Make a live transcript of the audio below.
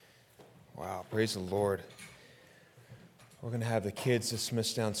Wow, praise the Lord. We're going to have the kids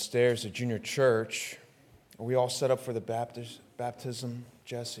dismissed downstairs to junior church. Are we all set up for the baptism,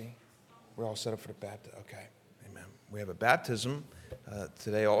 Jesse? We're all set up for the baptism? Okay, amen. We have a baptism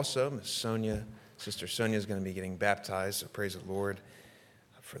today also. Sister Sonia is going to be getting baptized, so praise the Lord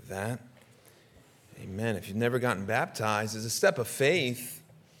for that. Amen. If you've never gotten baptized, it's a step of faith.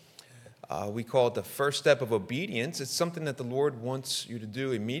 We call it the first step of obedience. It's something that the Lord wants you to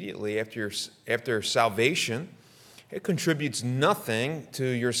do immediately after salvation. It contributes nothing to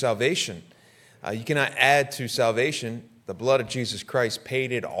your salvation. You cannot add to salvation. The blood of Jesus Christ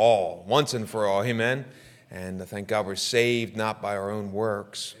paid it all, once and for all. Amen. And thank God we're saved not by our own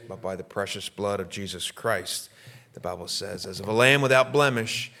works, but by the precious blood of Jesus Christ. The Bible says, as of a lamb without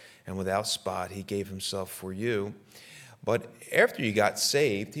blemish and without spot, he gave himself for you. But after you got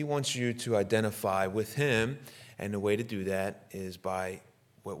saved, he wants you to identify with him. And the way to do that is by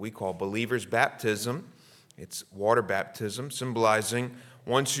what we call believer's baptism. It's water baptism, symbolizing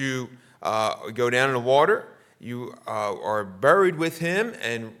once you go down in the water, you are buried with him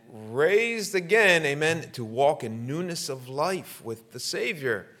and raised again, amen, to walk in newness of life with the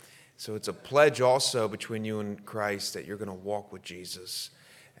Savior. So it's a pledge also between you and Christ that you're going to walk with Jesus.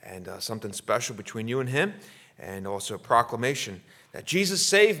 And something special between you and him. And also a proclamation that Jesus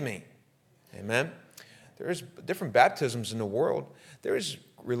saved me. Amen. There's different baptisms in the world. There's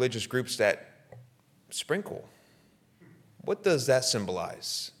religious groups that sprinkle. What does that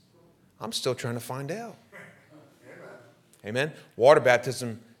symbolize? I'm still trying to find out. Amen. Water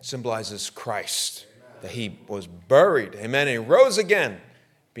baptism symbolizes Christ, that he was buried. Amen. And he rose again.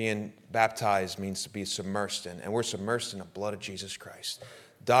 Being baptized means to be submersed in. And we're submersed in the blood of Jesus Christ.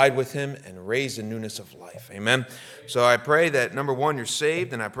 Died with him and raised in newness of life. Amen. So I pray that, number one, you're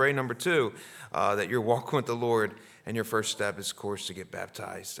saved, and I pray, number two, that you're walking with the Lord, and your first step is, of course, to get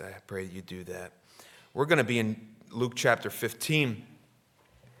baptized. I pray that you do that. We're going to be in Luke chapter 15.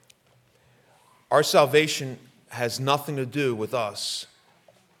 Our salvation has nothing to do with us.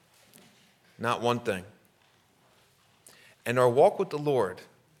 Not one thing. And our walk with the Lord,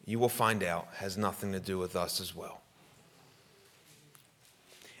 you will find out, has nothing to do with us as well.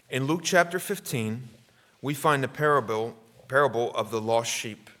 In Luke chapter 15, we find the parable of the lost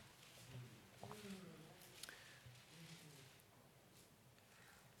sheep.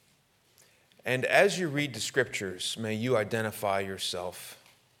 And as you read the scriptures, may you identify yourself,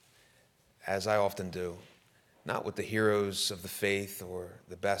 as I often do, not with the heroes of the faith or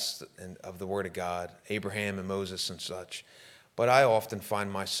the best of the Word of God, Abraham and Moses and such, but I often find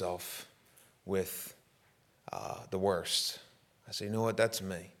myself with the worst. I say, you know what, that's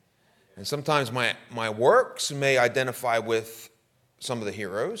me. And sometimes my works may identify with some of the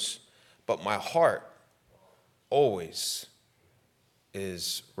heroes, but my heart always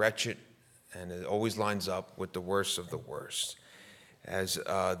is wretched, and it always lines up with the worst of the worst. As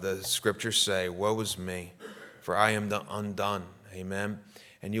the scriptures say, woe is me, for I am the undone. Amen.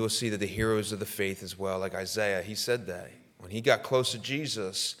 And you will see that the heroes of the faith as well, like Isaiah, he said that. When he got close to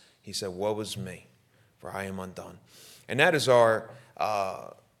Jesus, he said, woe is me, for I am undone. And that is our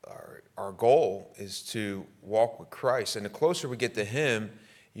goal, is to walk with Christ. And the closer we get to him,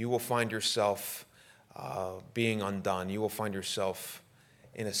 you will find yourself being undone. You will find yourself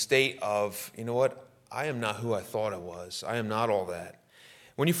in a state of, you know what, I am not who I thought I was. I am not all that.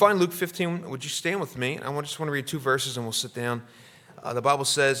 When you find Luke 15, would you stand with me? I just want to read two verses and we'll sit down. The Bible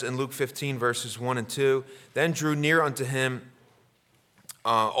says in Luke 15, verses 1 and 2, then drew near unto him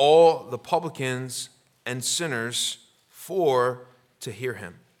all the publicans and sinners to hear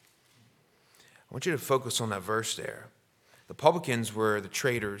him. I want you to focus on that verse there. The publicans were the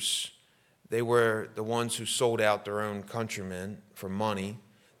traitors. They were the ones who sold out their own countrymen for money.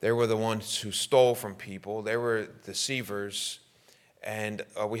 They were the ones who stole from people. They were deceivers. And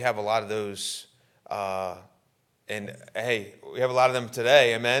we have a lot of those. And hey, we have a lot of them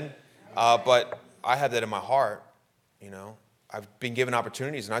today, amen? But I have that in my heart, you know. I've been given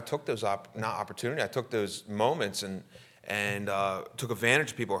opportunities, and I took those I took those moments and took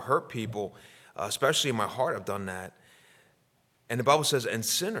advantage of people, hurt people, especially in my heart. I've done that. And the Bible says, and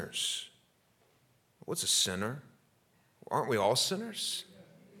sinners. What's a sinner? Aren't we all sinners?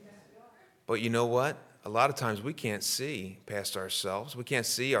 But you know what? A lot of times we can't see past ourselves. We can't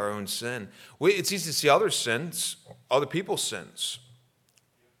see our own sin. It's easy to see other sins, other people's sins.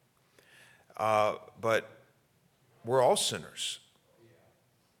 But we're all sinners.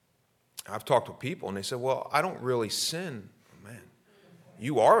 I've talked with people and they say, well, I don't really sin. Man,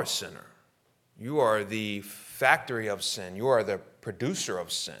 you are a sinner. You are the factory of sin. You are the producer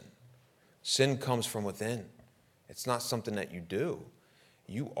of sin. Sin comes from within. It's not something that you do.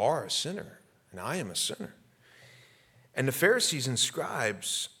 You are a sinner, and I am a sinner. And the Pharisees and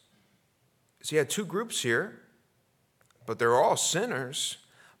scribes, so you had two groups here, but they're all sinners.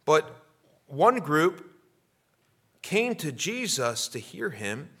 But one group came to Jesus to hear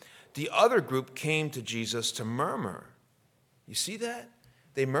him. The other group came to Jesus to murmur. You see that?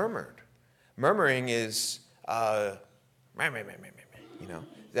 They murmured. Murmuring is,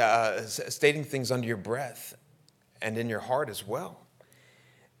 stating things under your breath and in your heart as well.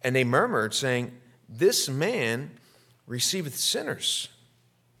 And they murmured, saying, "This man receiveth sinners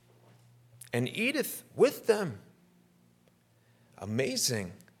and eateth with them."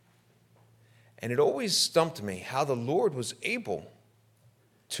 Amazing. And it always stumped me how the Lord was able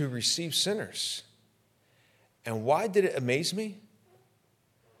to receive sinners. And why did it amaze me?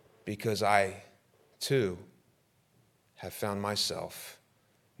 Because I, too, have found myself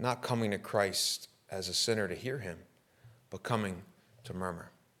not coming to Christ as a sinner to hear him, but coming to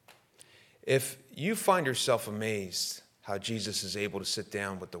murmur. If you find yourself amazed how Jesus is able to sit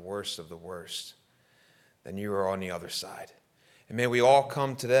down with the worst of the worst, then you are on the other side. And may we all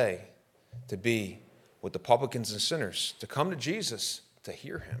come today to be with the publicans and sinners, to come to Jesus, to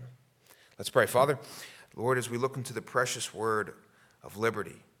hear him. Let's pray. Father, Lord, as we look into the precious word of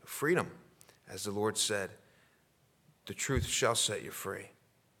liberty, of freedom, as the Lord said, the truth shall set you free.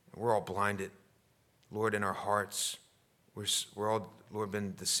 And we're all blinded, Lord, in our hearts. We're all, Lord,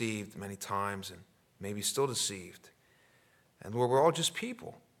 been deceived many times and maybe still deceived. And Lord, we're all just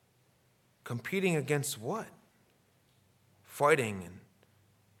people competing against what? Fighting and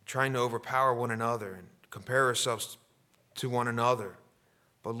trying to overpower one another and compare ourselves to one another.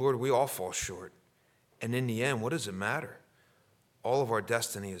 But Lord, we all fall short. And in the end, what does it matter? All of our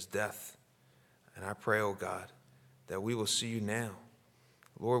destiny is death. And I pray, oh God, that we will see you now.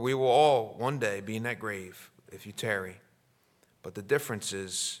 Lord, we will all one day be in that grave if you tarry. But the difference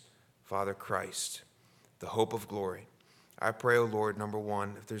is, Father, Christ, the hope of glory. I pray, oh Lord, number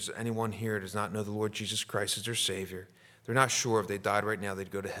one, if there's anyone here who does not know the Lord Jesus Christ as their Savior, they're not sure if they died right now, they'd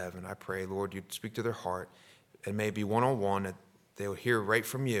go to heaven. I pray, Lord, you'd speak to their heart, and maybe one-on-one that they'll hear right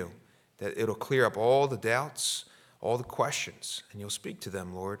from you, that it'll clear up all the doubts, all the questions, and you'll speak to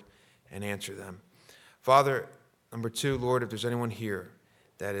them, Lord, and answer them. Father, number two, Lord, if there's anyone here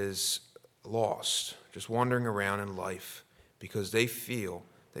that is lost, just wandering around in life because they feel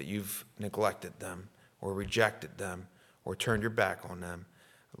that you've neglected them or rejected them or turned your back on them,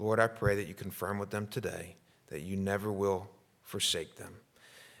 Lord, I pray that you confirm with them today that you never will forsake them.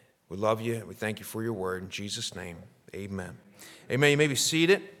 We love you, and we thank you for your word. In Jesus' name, amen. Amen. You may be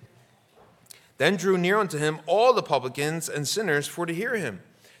seated. Then drew near unto him all the publicans and sinners for to hear him.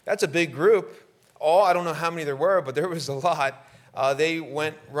 That's a big group. I don't know how many there were, but there was a lot. They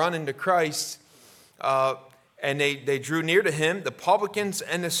went running to Christ, and they drew near to him, the publicans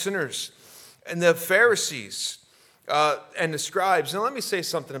and the sinners, and the Pharisees and the scribes. Now let me say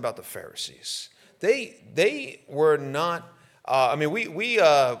something about the Pharisees. They were not. We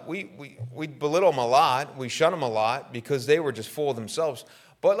belittle them a lot. We shun them a lot because they were just full of themselves.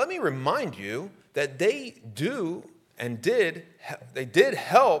 But let me remind you that they did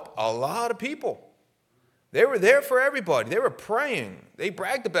help a lot of people. They were there for everybody. They were praying. They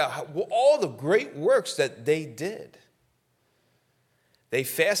bragged about all the great works that they did. They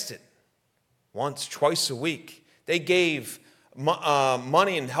fasted twice a week. They gave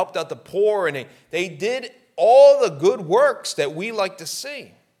money and helped out the poor, and they did all the good works that we like to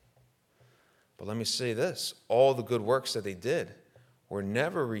see. But let me say this, all the good works that they did were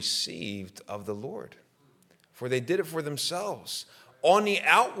never received of the Lord, for they did it for themselves. On the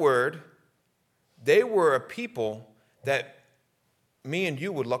outward, they were a people that me and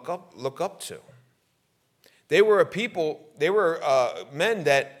you would look up to. They were a people, they were men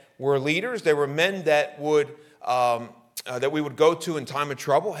that were leaders. They were men that that we would go to in time of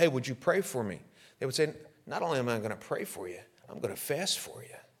trouble. Hey, would you pray for me? They would say, not only am I going to pray for you, I'm going to fast for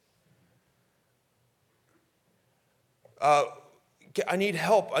you. I need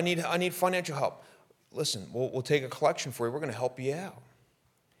help. I need financial help. Listen, we'll take a collection for you. We're going to help you out.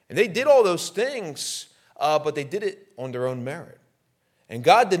 And they did all those things, but they did it on their own merit. And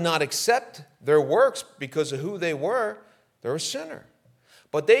God did not accept their works because of who they were. They're a sinner.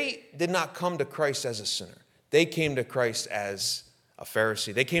 But they did not come to Christ as a sinner. They came to Christ as a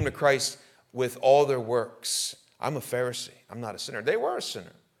Pharisee. They came to Christ with all their works. I'm a Pharisee. I'm not a sinner. They were a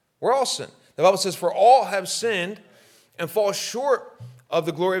sinner. We're all sin. The Bible says, for all have sinned and fall short of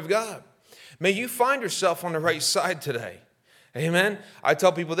the glory of God. May you find yourself on the right side today. Amen. I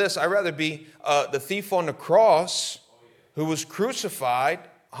tell people this, I'd rather be the thief on the cross who was crucified,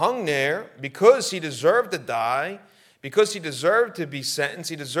 hung there because he deserved to die, because he deserved to be sentenced,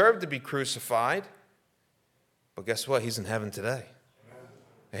 he deserved to be crucified. But guess what? He's in heaven today.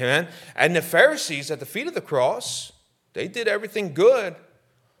 Amen. And the Pharisees at the feet of the cross, they did everything good.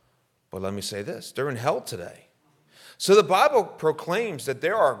 But let me say this, they're in hell today. So the Bible proclaims that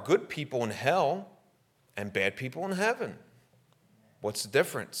there are good people in hell and bad people in heaven. What's the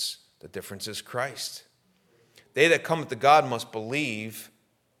difference? The difference is Christ. They that come to God must believe,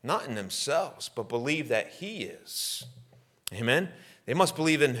 not in themselves, but believe that he is. Amen? They must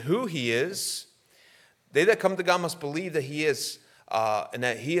believe in who he is. They that come to God must believe that he is, and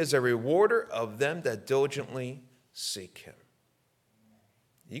that he is a rewarder of them that diligently seek him.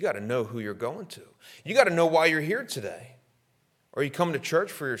 You got to know who you're going to. You got to know why you're here today. Are you coming to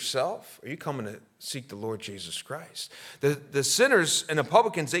church for yourself? Or are you coming to seek the Lord Jesus Christ? The sinners and the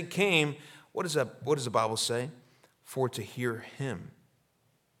publicans, they came, what does the Bible say? For to hear him.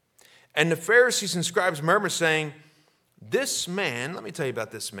 And the Pharisees and scribes murmur, saying, this man, let me tell you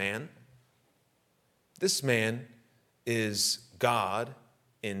about this man. This man is God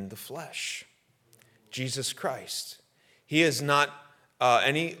in the flesh. Jesus Christ. He is not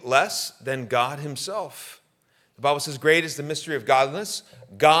any less than God himself. The Bible says, great is the mystery of godliness.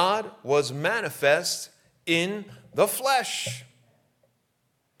 God was manifest in the flesh.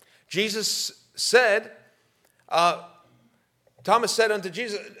 Jesus said, Thomas said unto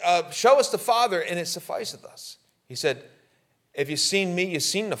Jesus, show us the Father, and it sufficeth us. He said, if you've seen me, you've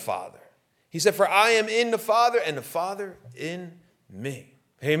seen the Father. He said, for I am in the Father, and the Father in me.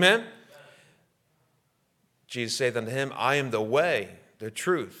 Amen? Jesus saith unto him, I am the way, the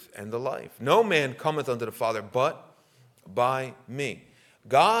truth, and the life. No man cometh unto the Father but by me.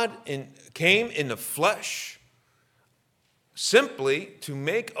 God came in the flesh simply to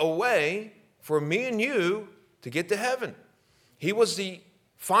make a way for me and you to get to heaven. He was the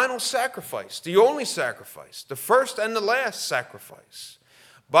final sacrifice, the only sacrifice, the first and the last sacrifice.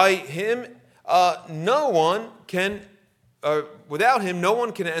 By him, no one can, without him, no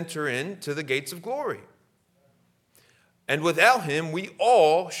one can enter into the gates of glory. And without him, we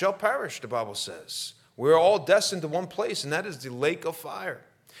all shall perish, the Bible says. We're all destined to one place, and that is the lake of fire.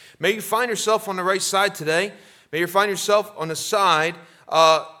 May you find yourself on the right side today. May you find yourself on the side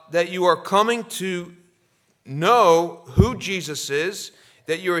that you are coming to know who Jesus is,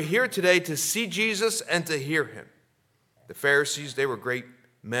 that you are here today to see Jesus and to hear him. The Pharisees, they were great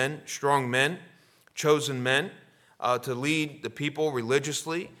men, strong men, chosen men to lead the people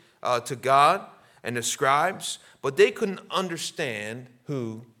religiously to God, and the scribes, but they couldn't understand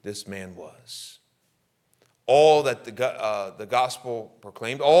who this man was. All that the gospel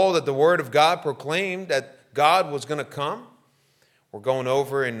proclaimed, all that the word of God proclaimed that God was going to come. We're going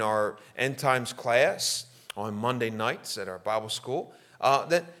over in our end times class on Monday nights at our Bible school.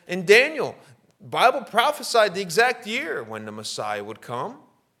 That in Daniel, Bible prophesied the exact year when the Messiah would come.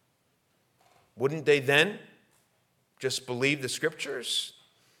 Wouldn't they then just believe the scriptures?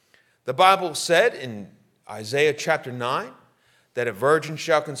 The Bible said in Isaiah chapter 9 that a virgin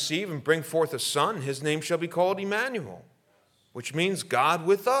shall conceive and bring forth a son. His name shall be called Emmanuel, which means God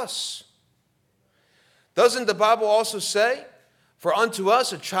with us. Doesn't the Bible also say, for unto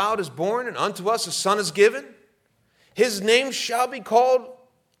us a child is born, and unto us a son is given? His name shall be called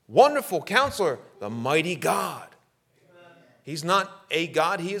Wonderful Counselor, the Mighty God. He's not a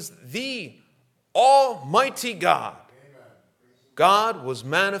God, he is the Almighty God. God was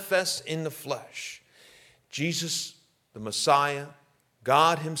manifest in the flesh. Jesus, the Messiah,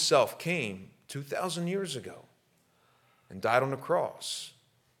 God himself came 2,000 years ago and died on the cross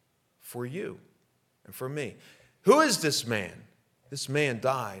for you and for me. Who is this man? This man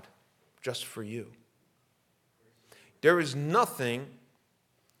died just for you. There is nothing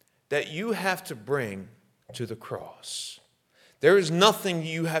that you have to bring to the cross. There is nothing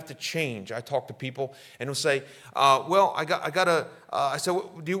you have to change. I talk to people and they'll say, I said,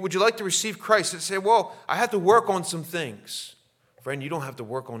 would you like to receive Christ? They say, well, I have to work on some things. Friend, you don't have to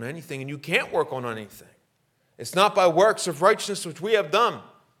work on anything, and you can't work on anything. It's not by works of righteousness which we have done,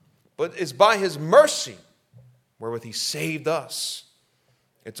 but it's by his mercy wherewith he saved us.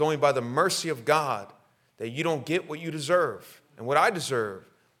 It's only by the mercy of God that you don't get what you deserve. And what I deserve,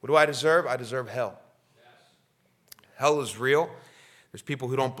 what do I deserve? I deserve hell. Hell is real. There's people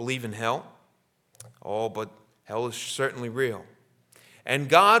who don't believe in hell. Oh, but hell is certainly real. And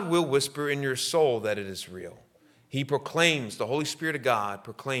God will whisper in your soul that it is real. He proclaims, the Holy Spirit of God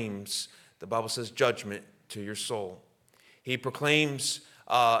proclaims, the Bible says, judgment to your soul. He proclaims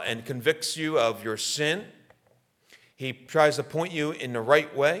and convicts you of your sin. He tries to point you in the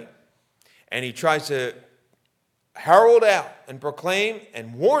right way. And he tries to herald out and proclaim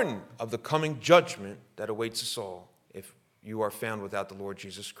and warn of the coming judgment that awaits us all you are found without the Lord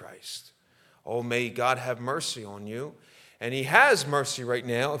Jesus Christ. Oh, may God have mercy on you. And he has mercy right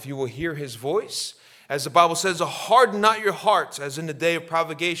now if you will hear his voice. As the Bible says, harden not your hearts, as in the day of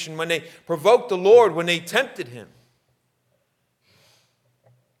provocation, when they provoked the Lord, when they tempted him.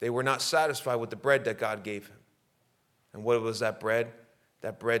 They were not satisfied with the bread that God gave him. And what was that bread?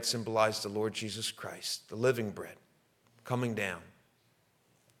 That bread symbolized the Lord Jesus Christ, the living bread, coming down.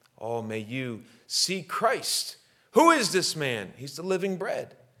 Oh, may you see Christ. Who is this man? He's the living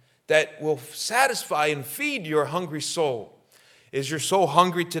bread that will satisfy and feed your hungry soul. Is your soul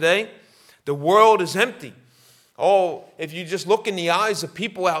hungry today? The world is empty. Oh, if you just look in the eyes of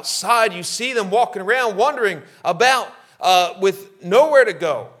people outside, you see them walking around wondering about with nowhere to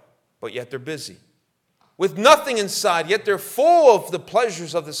go, but yet they're busy. With nothing inside, yet they're full of the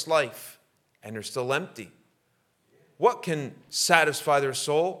pleasures of this life, and they're still empty. What can satisfy their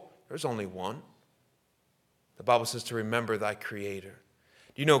soul? There's only one. The Bible says to remember thy Creator.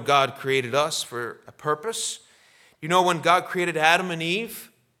 Do you know God created us for a purpose? You know when God created Adam and Eve,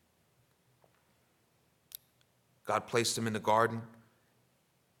 God placed them in the garden,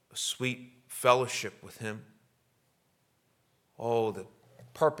 a sweet fellowship with him. Oh, the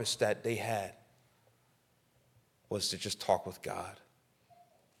purpose that they had was to just talk with God,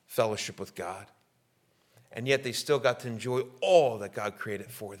 fellowship with God. And yet they still got to enjoy all that God created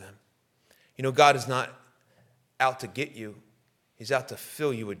for them. You know, God is not out to get you. He's out to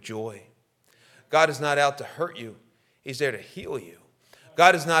fill you with joy. God is not out to hurt you. He's there to heal you.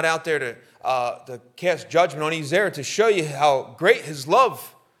 God is not out there to cast judgment on you. He's there to show you how great his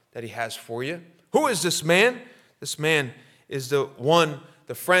love that he has for you. Who is this man? This man is the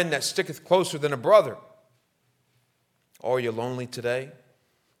friend that sticketh closer than a brother. Are you lonely today?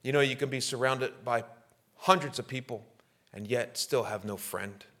 You know, you can be surrounded by hundreds of people and yet still have no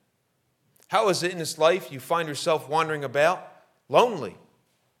friend. How is it in this life you find yourself wandering about? Lonely.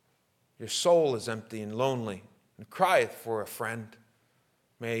 Your soul is empty and lonely and crieth for a friend.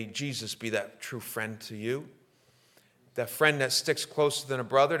 May Jesus be that true friend to you. That friend that sticks closer than a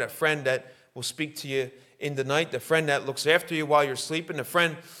brother. That friend that will speak to you in the night. The friend that looks after you while you're sleeping. The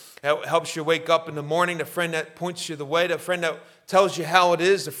friend that helps you wake up in the morning. The friend that points you the way. The friend that tells you how it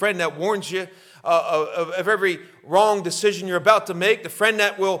is. The friend that warns you of every wrong decision you're about to make. The friend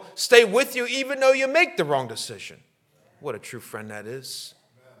that will stay with you even though you make the wrong decision. What a true friend that is.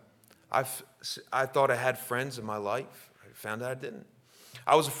 I thought I had friends in my life. I found out I didn't.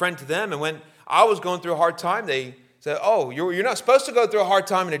 I was a friend to them, and when I was going through a hard time, they said, oh, you're not supposed to go through a hard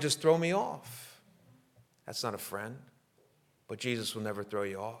time, and they just throw me off. That's not a friend. But Jesus will never throw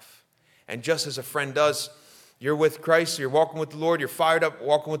you off. And just as a friend does, you're with Christ, you're walking with the Lord, you're fired up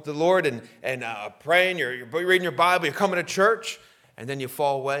walking with the Lord and praying, you're reading your Bible, you're coming to church, and then you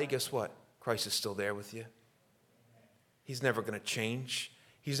fall away. Guess what? Christ is still there with you. He's never going to change.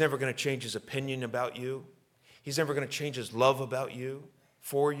 He's never going to change his opinion about you. He's never going to change his love about you,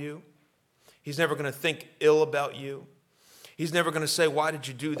 for you. He's never going to think ill about you. He's never going to say, why did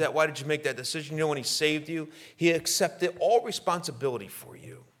you do that? Why did you make that decision? You know, when he saved you, he accepted all responsibility for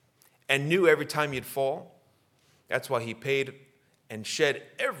you and knew every time you'd fall. That's why he paid and shed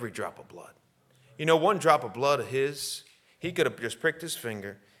every drop of blood. You know, one drop of blood of his, he could have just pricked his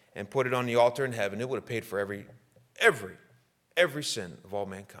finger and put it on the altar in heaven. It would have paid for every sin of all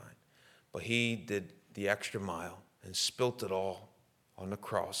mankind. But he did the extra mile and spilt it all on the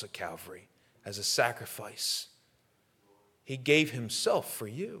cross at Calvary as a sacrifice. He gave himself for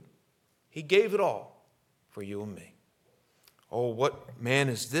you. He gave it all for you and me. Oh, what man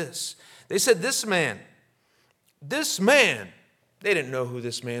is this? They said, this man. They didn't know who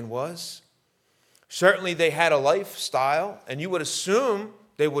this man was. Certainly they had a lifestyle, and you would assume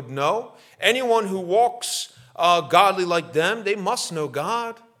they would know. Anyone who walks godly like them, they must know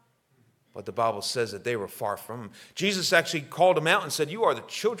God. But the Bible says that they were far from him. Jesus actually called them out and said, you are the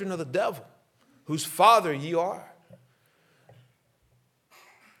children of the devil, whose father ye are.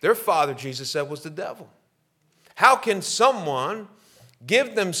 Their father, Jesus said, was the devil. How can someone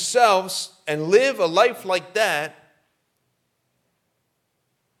give themselves and live a life like that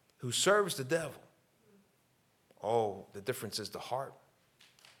who serves the devil? Oh, the difference is the heart.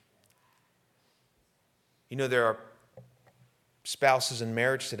 You know, there are spouses in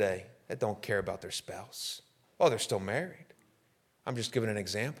marriage today that don't care about their spouse. Oh, they're still married. I'm just giving an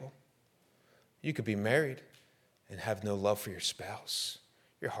example. You could be married and have no love for your spouse.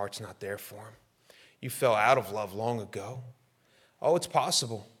 Your heart's not there for him. You fell out of love long ago. Oh, it's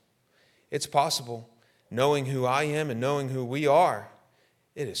possible. It's possible. Knowing who I am and knowing who we are,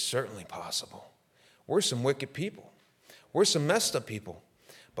 it is certainly possible. We're some wicked people. We're some messed up people.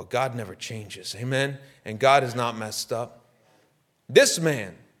 But God never changes. Amen? And God is not messed up. This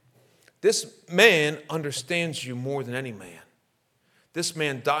man understands you more than any man. This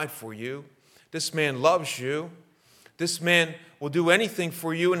man died for you. This man loves you. This man will do anything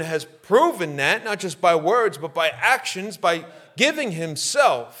for you and has proven that, not just by words, but by actions, by giving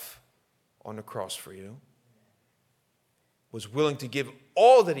himself on the cross for you. Was willing to give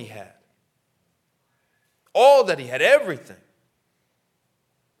all that he had. All that he had, everything.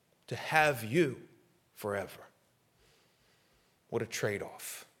 To have you forever. What a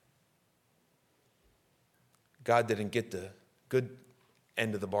trade-off. God didn't get the good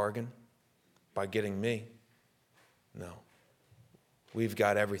end of the bargain by getting me. No. We've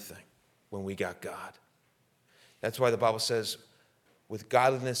got everything when we got God. That's why the Bible says, with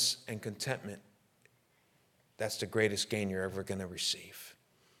godliness and contentment, that's the greatest gain you're ever going to receive.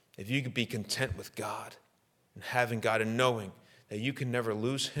 If you could be content with God and having God and knowing that you can never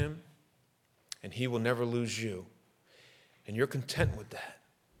lose him and he will never lose you, and you're content with that,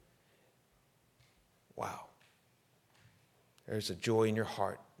 wow. There's a joy in your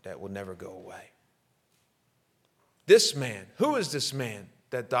heart that will never go away. This man, who is this man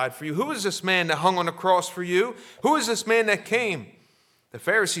that died for you? Who is this man that hung on the cross for you? Who is this man that came? The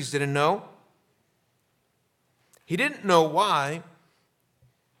Pharisees didn't know. He didn't know why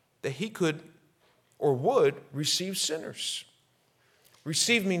that he could or would receive sinners.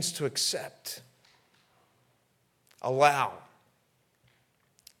 Receive means to accept, allow.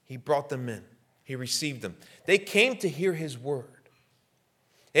 He brought them in. He received them. They came to hear his word.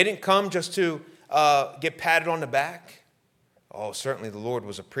 They didn't come just to get patted on the back. Oh, certainly the Lord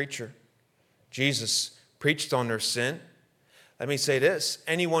was a preacher. Jesus preached on their sin. Let me say this.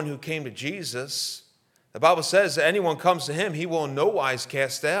 Anyone who came to Jesus, the Bible says that anyone comes to him, he will in no wise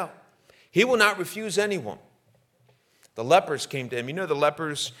cast out. He will not refuse anyone. The lepers came to him. You know the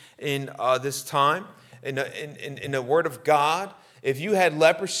lepers in this time, in the Word of God, if you had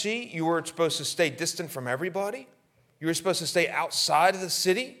leprosy, you were supposed to stay distant from everybody. You were supposed to stay outside of the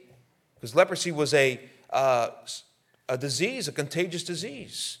city because leprosy was a disease, a contagious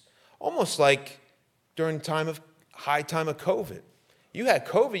disease. Almost like during high time of COVID. You had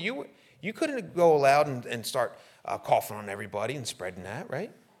COVID, you couldn't go out and start coughing on everybody and spreading that,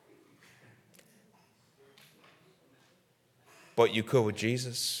 right? But you could with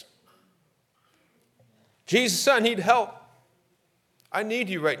Jesus. Jesus, I need help. I need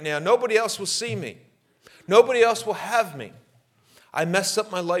you right now. Nobody else will see me. Nobody else will have me. I messed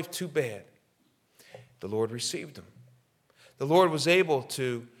up my life too bad. The Lord received him. The Lord was able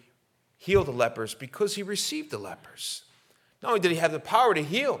to heal the lepers because he received the lepers. Not only did he have the power to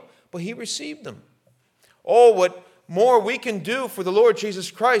heal, but he received them. Oh, what more we can do for the Lord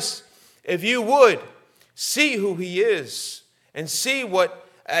Jesus Christ if you would see who he is and see what,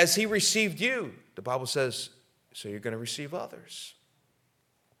 as he received you, the Bible says, so you're going to receive others.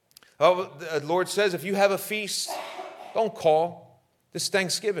 Oh, the Lord says, if you have a feast, don't call. This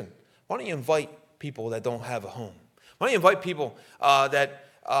Thanksgiving, why don't you invite people that don't have a home? Why don't you invite people that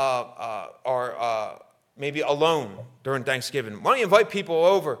are maybe alone during Thanksgiving? Why don't you invite people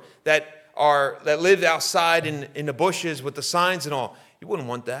over that live outside in the bushes with the signs and all? You wouldn't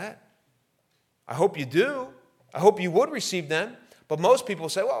want that. I hope you do. I hope you would receive them. But most people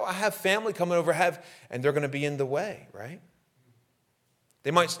say, well, I have family coming over, and they're going to be in the way, right?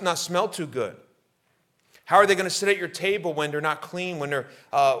 They might not smell too good. How are they going to sit at your table when they're not clean, when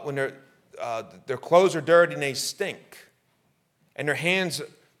their clothes are dirty and they stink? And their hands,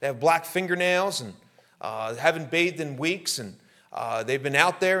 they have black fingernails and haven't bathed in weeks, and they've been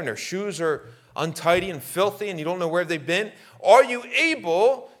out there and their shoes are untidy and filthy and you don't know where they've been. Are you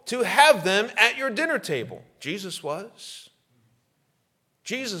able to have them at your dinner table? Jesus was.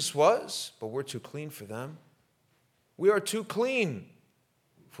 Jesus was, but we're too clean for them. We are too clean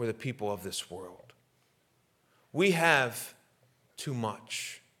for the people of this world. We have too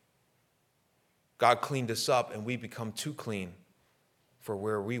much. God cleaned us up and we become too clean for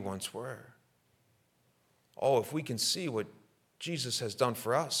where we once were. Oh, if we can see what Jesus has done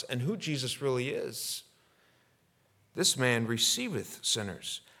for us and who Jesus really is. This man receiveth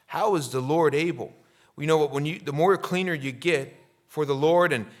sinners. How is the Lord able? We know what the more cleaner you get for the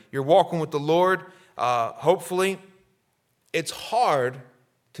Lord and you're walking with the Lord, hopefully, it's hard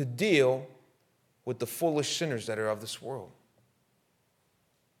to deal with the foolish sinners that are of this world.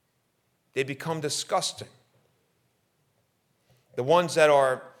 They become disgusting. The ones that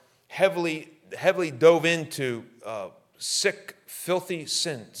are heavily dove into sick, filthy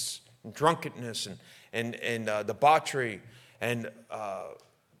sins, and drunkenness, and debauchery, and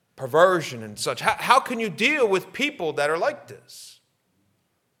perversion, and such. How can you deal with people that are like this?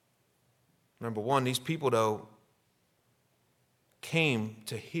 Number one, these people, though, came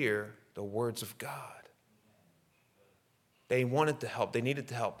to hear the words of God. They wanted to help. They needed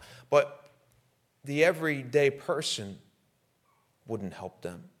to help. But the everyday person wouldn't help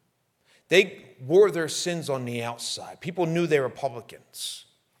them. They wore their sins on the outside. People knew they were publicans.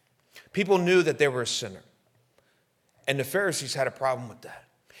 People knew that they were a sinner. And the Pharisees had a problem with that.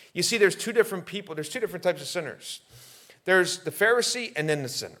 You see, there's two different people. There's two different types of sinners. There's the Pharisee and then the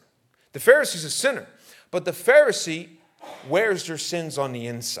sinner. The Pharisee's a sinner. But the Pharisee wears their sins on the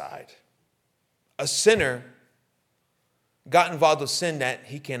inside. A sinner got involved with sin that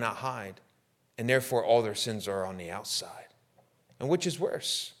he cannot hide. And therefore, all their sins are on the outside. And which is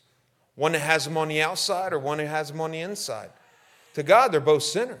worse? One that has them on the outside or one that has them on the inside? To God, they're both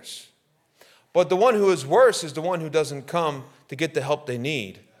sinners. But the one who is worse is the one who doesn't come to get the help they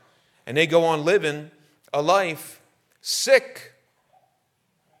need. And they go on living a life sick.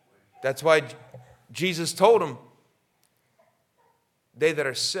 That's why Jesus told them, they that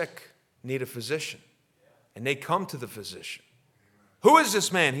are sick need a physician. And they come to the physician. Who is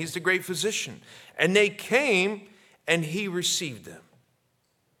this man? He's the great physician. And they came and he received them.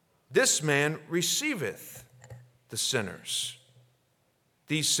 This man receiveth the sinners.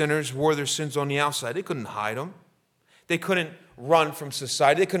 These sinners wore their sins on the outside. They couldn't hide them. They couldn't run from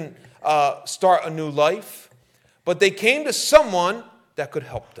society. They couldn't start a new life. But they came to someone that could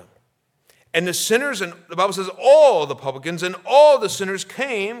help them. And the sinners, and the Bible says all the publicans and all the sinners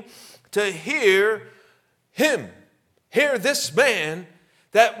came to hear him. Hear this man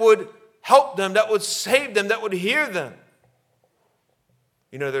that would help them, that would save them, that would hear them.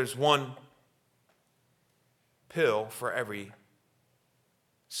 You know, there's one pill for every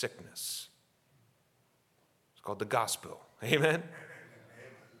sickness. It's called the gospel. Amen?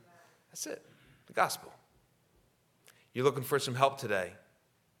 That's it. The gospel. You're looking for some help today.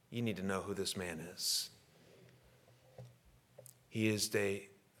 You need to know who this man is. He is the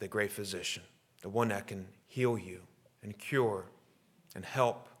great physician, the one that can heal you and cure and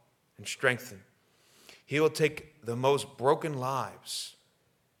help and strengthen. He will take the most broken lives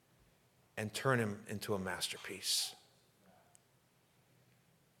and turn him into a masterpiece.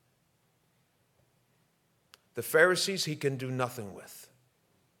 The Pharisees he can do nothing with.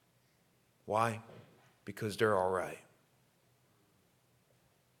 Why? Because they're all right.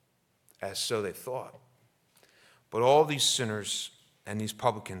 As so they thought. But all these sinners and these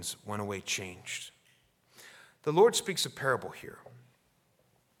publicans went away changed. The Lord speaks a parable here.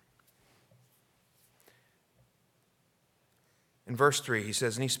 In verse 3, he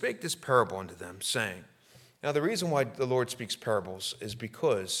says, and he spake this parable unto them, saying. Now, the reason why the Lord speaks parables is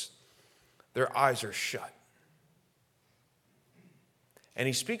because their eyes are shut. And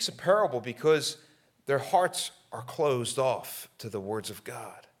he speaks a parable because their hearts are closed off to the words of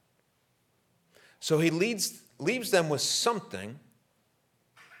God. So he leaves them with something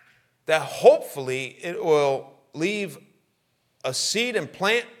that hopefully it will leave a seed and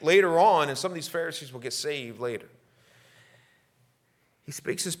plant later on, and some of these Pharisees will get saved later. He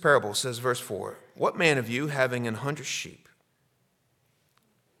speaks this parable, says verse 4, what man of you, having 100 sheep,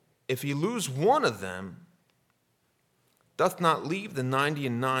 if he lose one of them, doth not leave the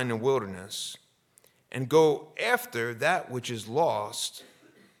 99 in the wilderness, and go after that which is lost?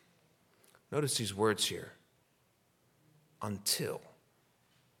 Notice these words here. Until.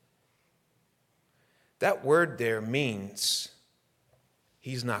 That word there means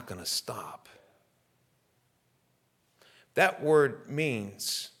he's not going to stop. That word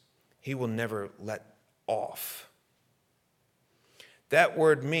means he will never let off. That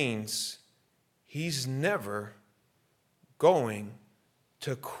word means he's never going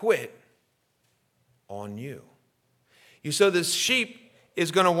to quit on you. You saw this sheep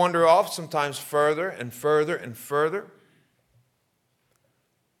is going to wander off sometimes further and further and further.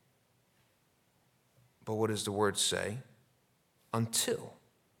 But what does the word say? Until.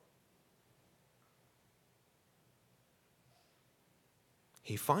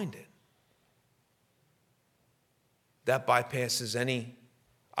 He find it. That bypasses any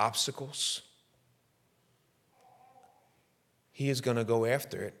obstacles. He is going to go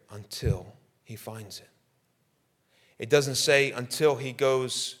after it until he finds it. It doesn't say until he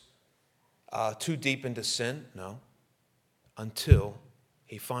goes too deep into sin. No. Until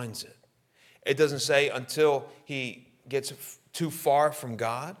he finds it. It doesn't say until he gets too far from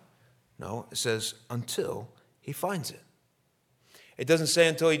God. No. It says until he finds it. It doesn't say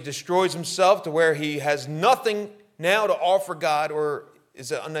until he destroys himself to where he has nothing now to offer God or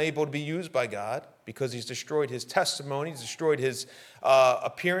is unable to be used by God because he's destroyed his testimony, he's destroyed his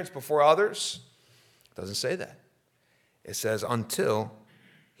appearance before others. It doesn't say that. It says until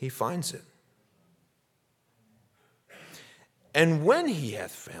he finds it. And when he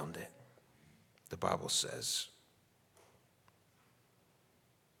hath found it, the Bible says,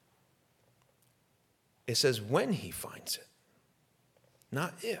 it says when he finds it,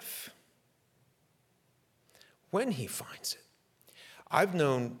 not if. When he finds it. I've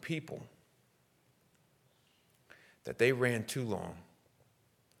known people that they ran too long,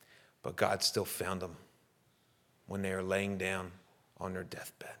 but God still found them when they are laying down on their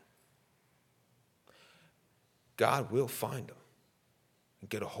deathbed. God will find them and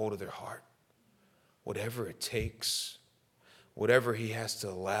get a hold of their heart. Whatever it takes, whatever he has to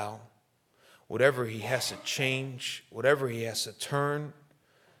allow, whatever he has to change, whatever he has to turn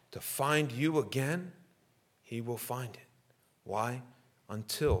to find you again, he will find it. Why?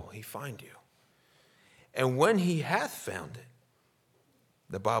 Until he find you. And when he hath found it,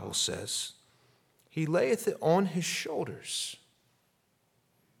 the Bible says, he layeth it on his shoulders.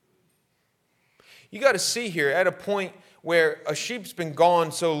 You got to see here, at a point where a sheep's been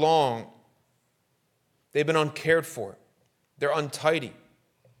gone so long, they've been uncared for. They're untidy.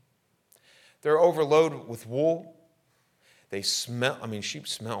 They're overloaded with wool. They smell, sheep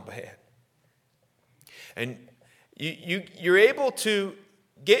smell bad. And you're able to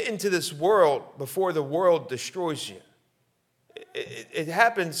get into this world before the world destroys you. It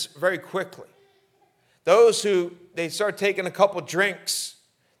happens very quickly. Those who, they start taking a couple drinks,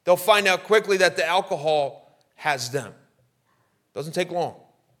 they'll find out quickly that the alcohol has them. Doesn't take long.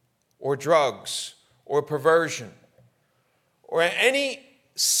 Or drugs, or perversion, or any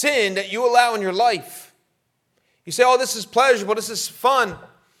sin that you allow in your life. You say, oh, this is pleasurable, this is fun.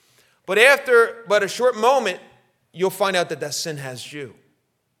 But after but a short moment, you'll find out that that sin has you.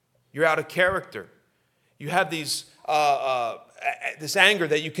 You're out of character. You have these this anger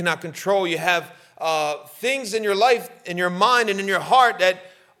that you cannot control. You have things in your life, in your mind, and in your heart that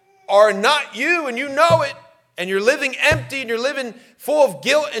are not you, and you know it. And you're living empty, and you're living full of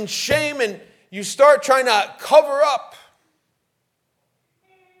guilt and shame, and you start trying to cover up.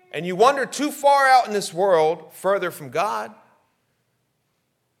 And you wander too far out in this world, further from God.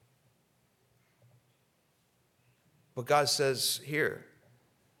 But God says here,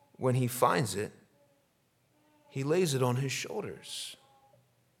 when he finds it, he lays it on his shoulders.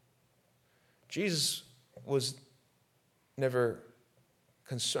 Jesus was never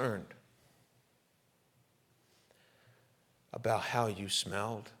concerned about how you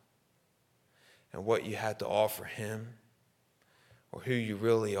smelled and what you had to offer him or who you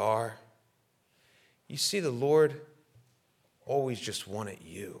really are. You see, the Lord always just wanted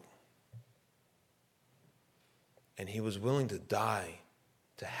you. And he was willing to die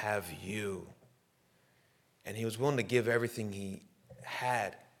to have you. And he was willing to give everything he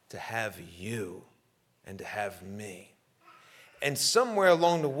had to have you and to have me. And somewhere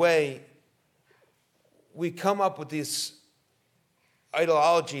along the way, we come up with this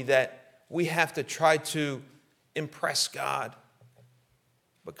ideology that we have to try to impress God.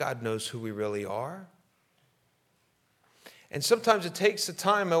 But God knows who we really are. And sometimes it takes the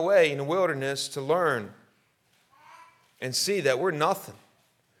time away in the wilderness to learn and see that we're nothing.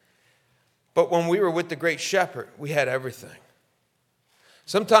 But when we were with the great shepherd, we had everything.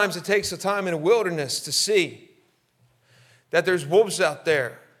 Sometimes it takes the time in the wilderness to see that there's wolves out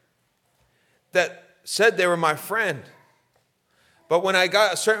there that said they were my friend. But when I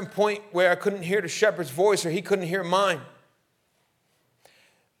got a certain point where I couldn't hear the shepherd's voice or he couldn't hear mine,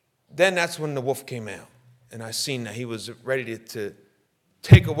 then that's when the wolf came out. And I seen that he was ready to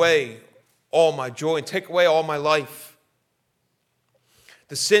take away all my joy and take away all my life.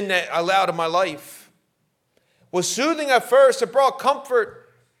 The sin that I allowed in my life was soothing at first. It brought comfort.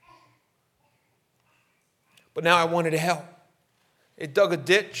 But now I wanted help. It dug a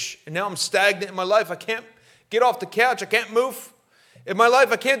ditch, and now I'm stagnant in my life. I can't get off the couch. I can't move. In my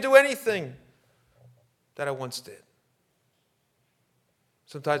life, I can't do anything that I once did.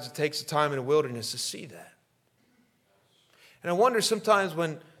 Sometimes it takes a time in the wilderness to see that. And I wonder sometimes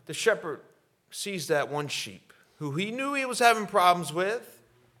when the shepherd sees that one sheep who he knew he was having problems with,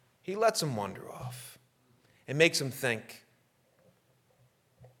 he lets him wander off and makes him think,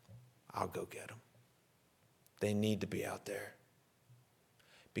 I'll go get them. They need to be out there.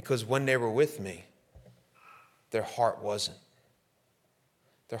 Because when they were with me, their heart wasn't.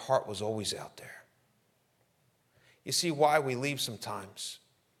 Their heart was always out there. You see why we leave sometimes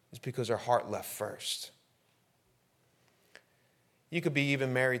is because our heart left first. You could be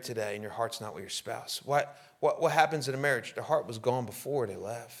even married today and your heart's not with your spouse. What happens in a marriage? The heart was gone before they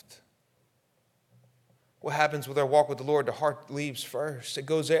left. What happens with our walk with the Lord? The heart leaves first. It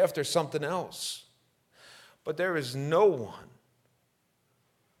goes after something else. But there is no one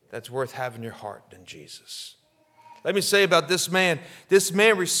that's worth having your heart than Jesus. Let me say about this man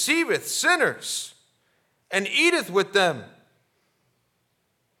receiveth sinners and eateth with them.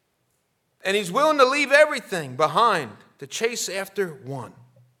 And he's willing to leave everything behind to chase after one,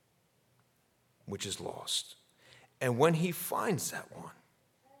 which is lost. And when he finds that one,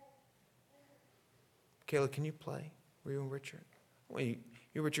 Kayla, can you play? Were you and Richard? Well,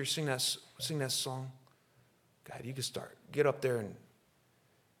 you Richard, sing that song. God, you can start. Get up there and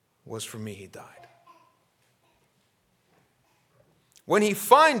was for me he died. When he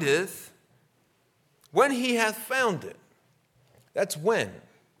findeth, when he hath found it. That's when.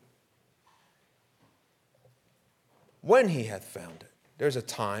 When he hath found it. There's a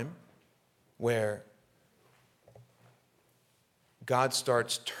time where God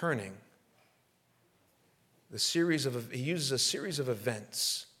starts turning he uses a series of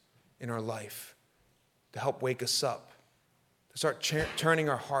events in our life to help wake us up, to start turning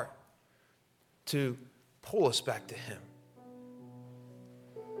our heart, to pull us back to him.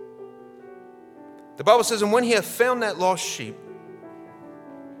 The Bible says, and when he hath found that lost sheep,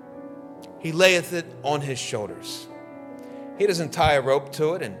 he layeth it on his shoulders. He doesn't tie a rope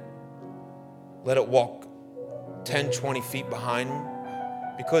to it and let it walk 10, 20 feet behind him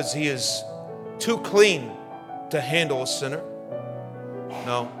because he is too clean to handle a sinner.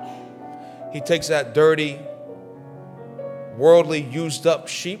 No. He takes that dirty, worldly, used up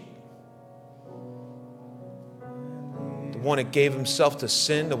sheep, the one that gave himself to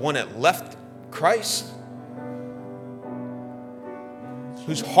sin, the one that left Christ,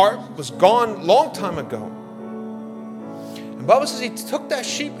 whose heart was gone long time ago. And the Bible says he took that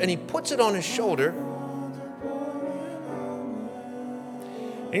sheep and he puts it on his shoulder.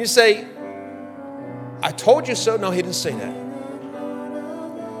 And you say, I told you so. No, he didn't say that.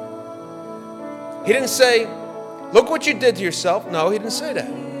 He didn't say, look what you did to yourself. No, he didn't say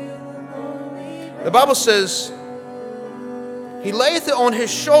that. The Bible says, he layeth it on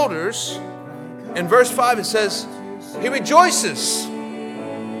his shoulders. In verse 5 it says, he rejoices.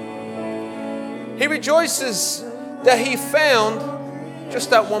 He rejoices that he found just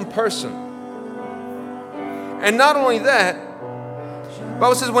that one person. And not only that, the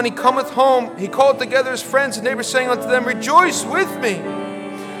Bible says, when he cometh home, he called together his friends and neighbors, saying unto them, rejoice with me,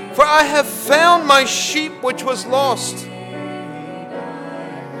 for I have found my sheep which was lost.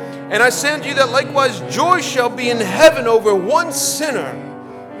 And I say unto you that likewise joy shall be in heaven over one sinner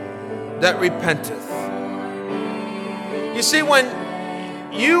that repenteth. You see, when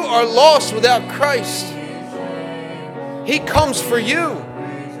you are lost without Christ, he comes for you.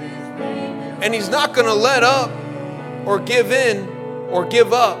 And he's not going to let up or give in or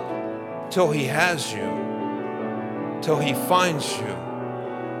give up till he has you, till he finds you.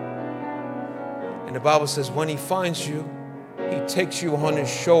 And the Bible says when he finds you, he takes you on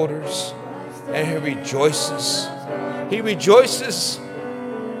his shoulders and he rejoices. He rejoices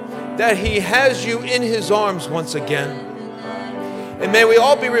that he has you in his arms once again. And may we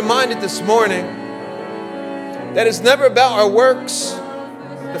all be reminded this morning that it's never about our works.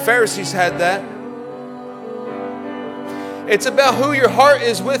 The Pharisees had that. It's about who your heart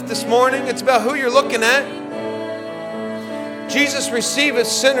is with this morning. It's about who you're looking at. Jesus receiveth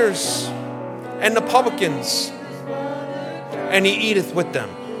sinners and the publicans, and he eateth with them.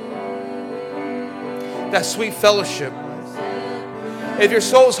 That sweet fellowship. If your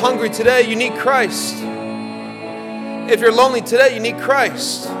soul's hungry today, you need Christ. If you're lonely today, you need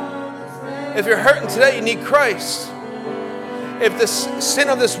Christ. If you're hurting today, you need Christ. If the sin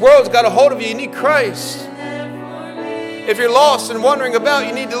of this world's got a hold of you, you need Christ. If you're lost and wondering about,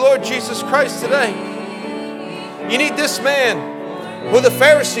 you need the Lord Jesus Christ today. You need this man who the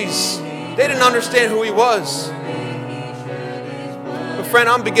Pharisees, they didn't understand who he was. But friend,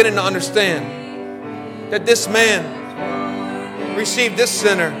 I'm beginning to understand that this man received this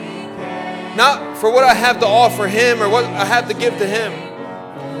sinner not for what I have to offer him or what I have to give to him,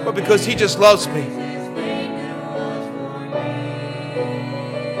 but because he just loves me.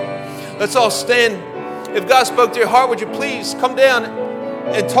 Let's all stand. If God spoke to your heart, would you please come down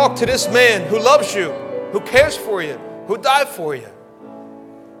and talk to this man who loves you, who cares for you, who died for you.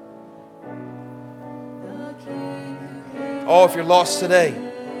 Oh, if you're lost today,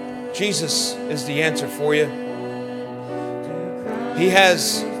 Jesus is the answer for you. He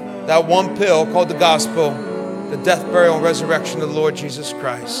has that one pill called the gospel, the death, burial, and resurrection of the Lord Jesus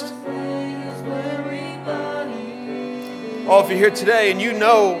Christ. Oh, if you're here today and you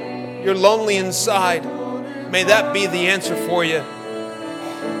know you're lonely inside, may that be the answer for you.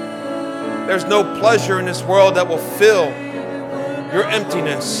 There's no pleasure in this world that will fill your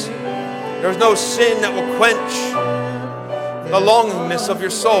emptiness. There's no sin that will quench the longingness of your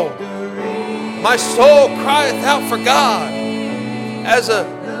soul. My soul crieth out for God as a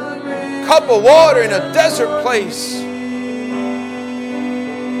cup of water in a desert place.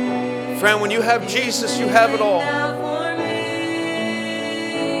 Friend, when you have Jesus, you have it all.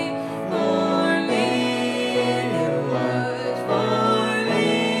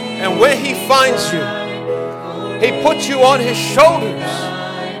 And when He finds you, He puts you on His shoulders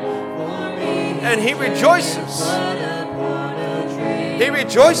and He rejoices. He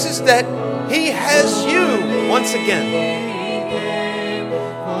rejoices that He has you once again.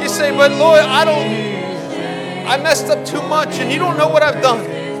 You say, but Lord, I messed up too much and you don't know what I've done.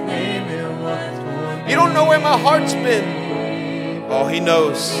 You don't know where my heart's been. Oh, He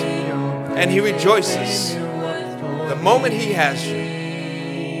knows. And He rejoices the moment He has you.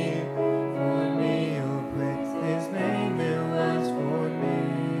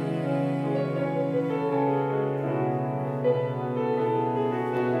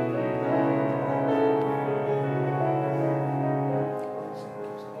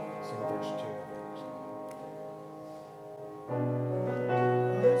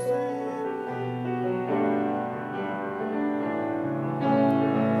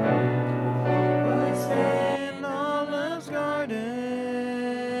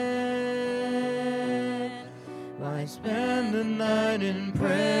 Spend the night in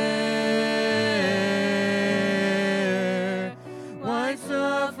prayer. Why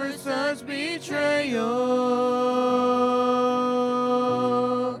suffer such betrayal?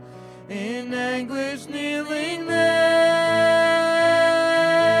 In anguish kneeling there.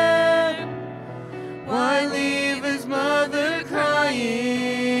 Why leave his mother crying?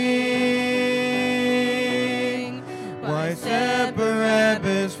 Why set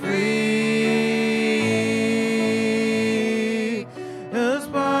Barabbas free?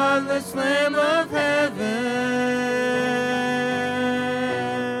 Lamb of heaven,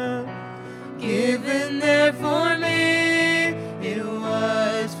 given there for me, it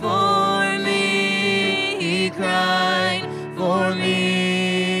was for me. He cried for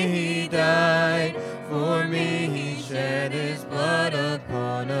me, He died for me, He shed His blood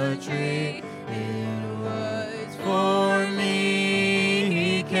upon a tree. It was for me,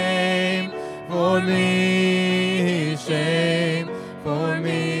 He came for me, His shame for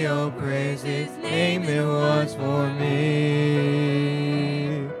me, oh praise His name, it was for me.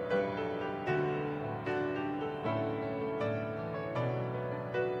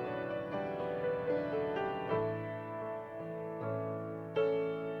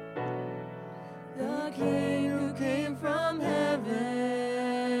 The King who came from heaven,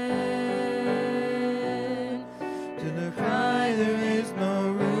 to the cry there is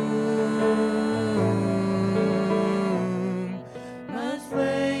no room.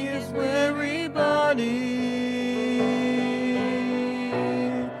 Lay His weary body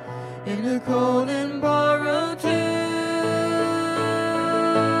in the cold and borrowed tomb,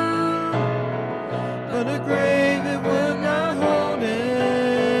 but a grave it would not hold Him.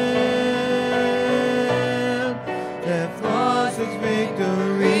 Death lost its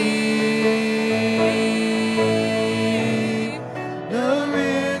victory. The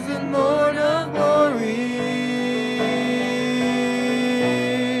risen Lord of glory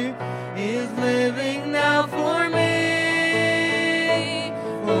living now for me,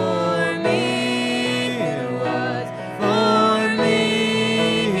 it was for me.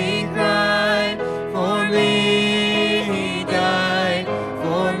 He cried for me, He died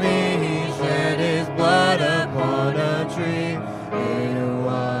for me, He shed His blood upon a tree. It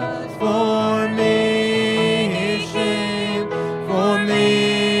was for me, His shame for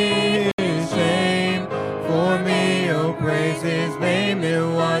me, His shame for me, oh praise His name, it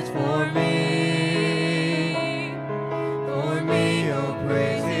was for me.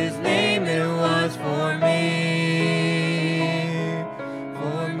 Praise His name, it was for me.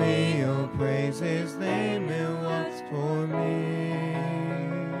 For me, oh praise His name, it was for me.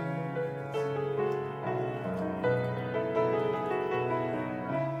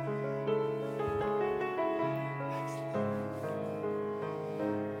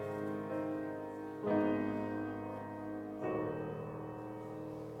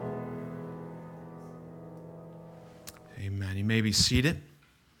 Amen. You may be seated.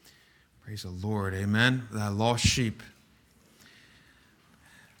 Praise the Lord. Amen. The lost sheep.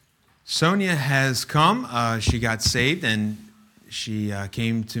 Sonia has come. She got saved, and she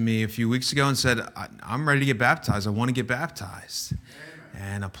came to me a few weeks ago and said, I'm ready to get baptized. I want to get baptized.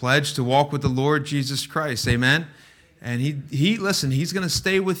 Amen. And a pledge to walk with the Lord Jesus Christ. Amen. And listen, He's going to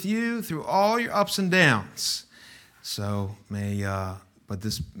stay with you through all your ups and downs. So may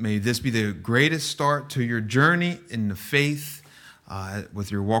this be the greatest start to your journey in the faith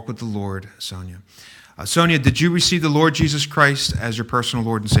with your walk with the Lord, Sonia. Sonia, did you receive the Lord Jesus Christ as your personal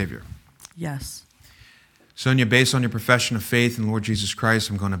Lord and Savior? Yes. Sonia, based on your profession of faith in the Lord Jesus Christ,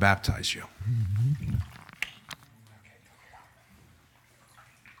 I'm going to baptize you.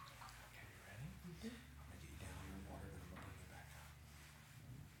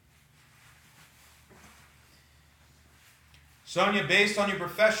 Sonia, based on your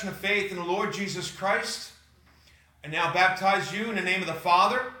profession of faith in the Lord Jesus Christ, I now baptize you in the name of the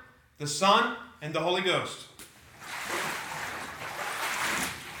Father, the Son, and the Holy Ghost.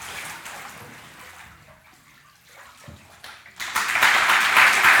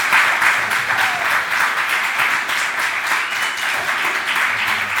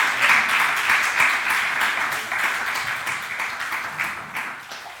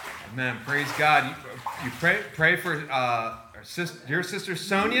 Amen. Praise God. You pray for dear sister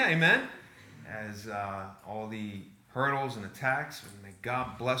Sonia, amen, as all the hurdles and attacks. And may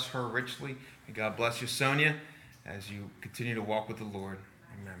God bless her richly. May God bless you, Sonia, as you continue to walk with the Lord.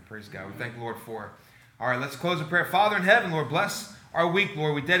 Amen. Praise God. We thank the Lord for it. All right, let's close in prayer. Father in heaven, Lord, bless our week,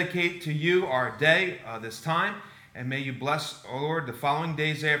 Lord. We dedicate to you our day, this time. And may you bless, oh Lord, the following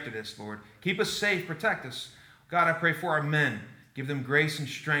days after this, Lord. Keep us safe, protect us. God, I pray for our men. Give them grace and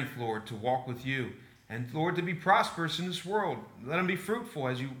strength, Lord, to walk with you. And, Lord, to be prosperous in this world. Let them be fruitful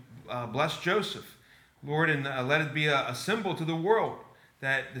as you bless Joseph, Lord, and let it be a symbol to the world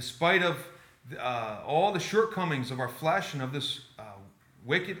that despite of all the shortcomings of our flesh and of this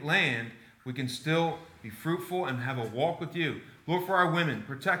wicked land, we can still be fruitful and have a walk with you. Lord, for our women,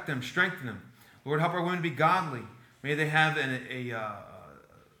 protect them, strengthen them. Lord, help our women to be godly. May they have a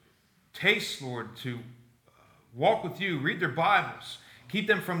taste, Lord, to walk with you, read their Bibles. Keep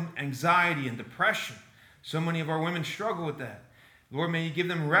them from anxiety and depression. So many of our women struggle with that. Lord, may you give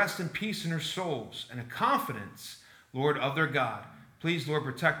them rest and peace in their souls and a confidence, Lord, of their God. Please, Lord,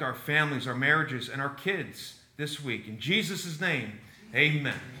 protect our families, our marriages, and our kids this week. In Jesus' name,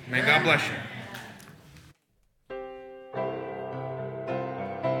 amen. May God bless you.